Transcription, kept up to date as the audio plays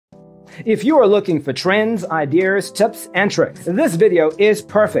If you are looking for trends, ideas, tips, and tricks, this video is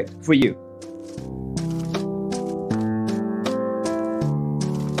perfect for you.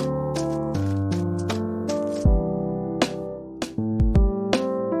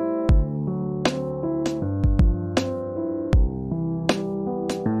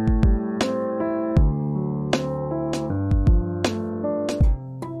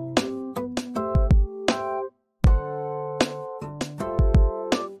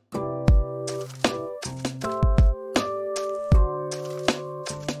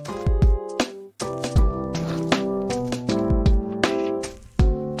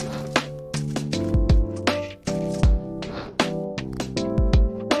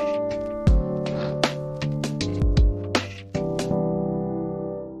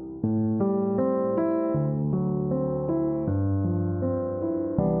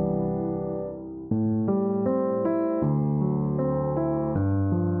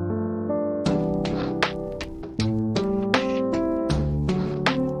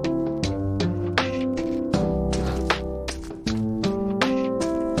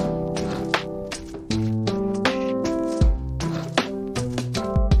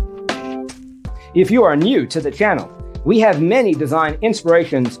 If you are new to the channel, we have many design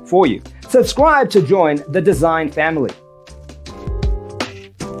inspirations for you. Subscribe to join the design family.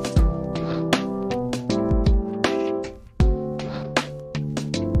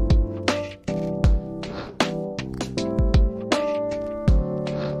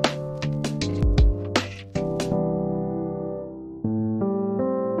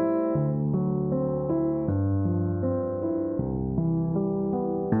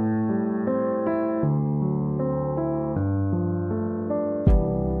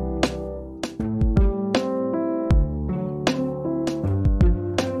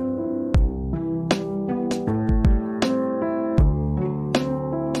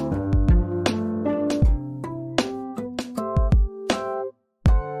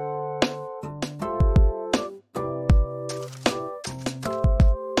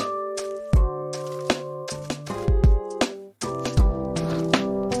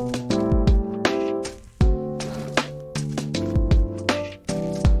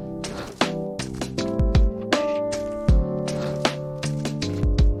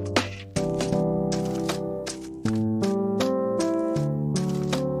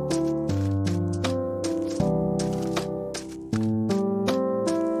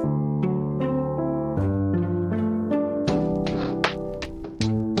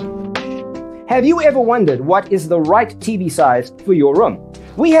 Have you ever wondered what is the right TV size for your room?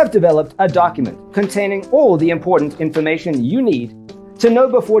 We have developed a document containing all the important information you need to know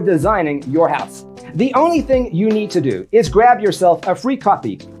before designing your house. The only thing you need to do is grab yourself a free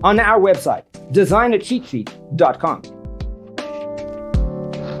copy on our website, designercheatsheet.com.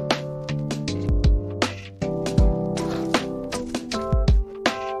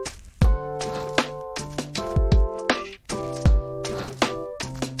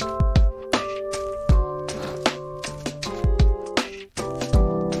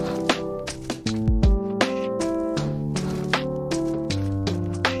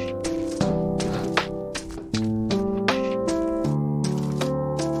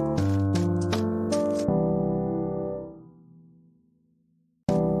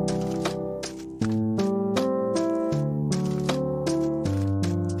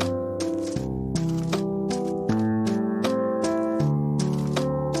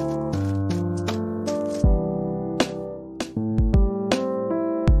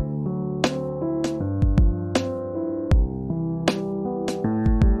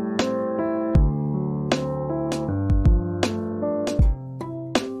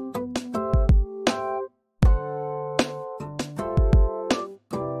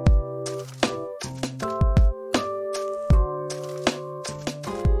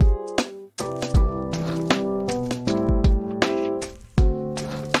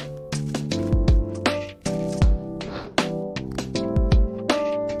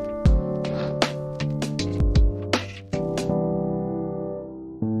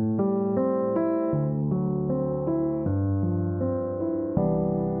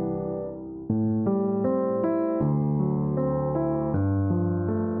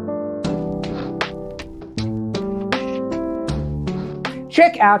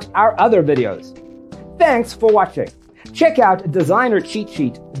 Check out our other videos. Thanks for watching. Check out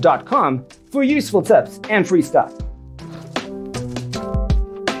designercheatsheet.com for useful tips and free stuff.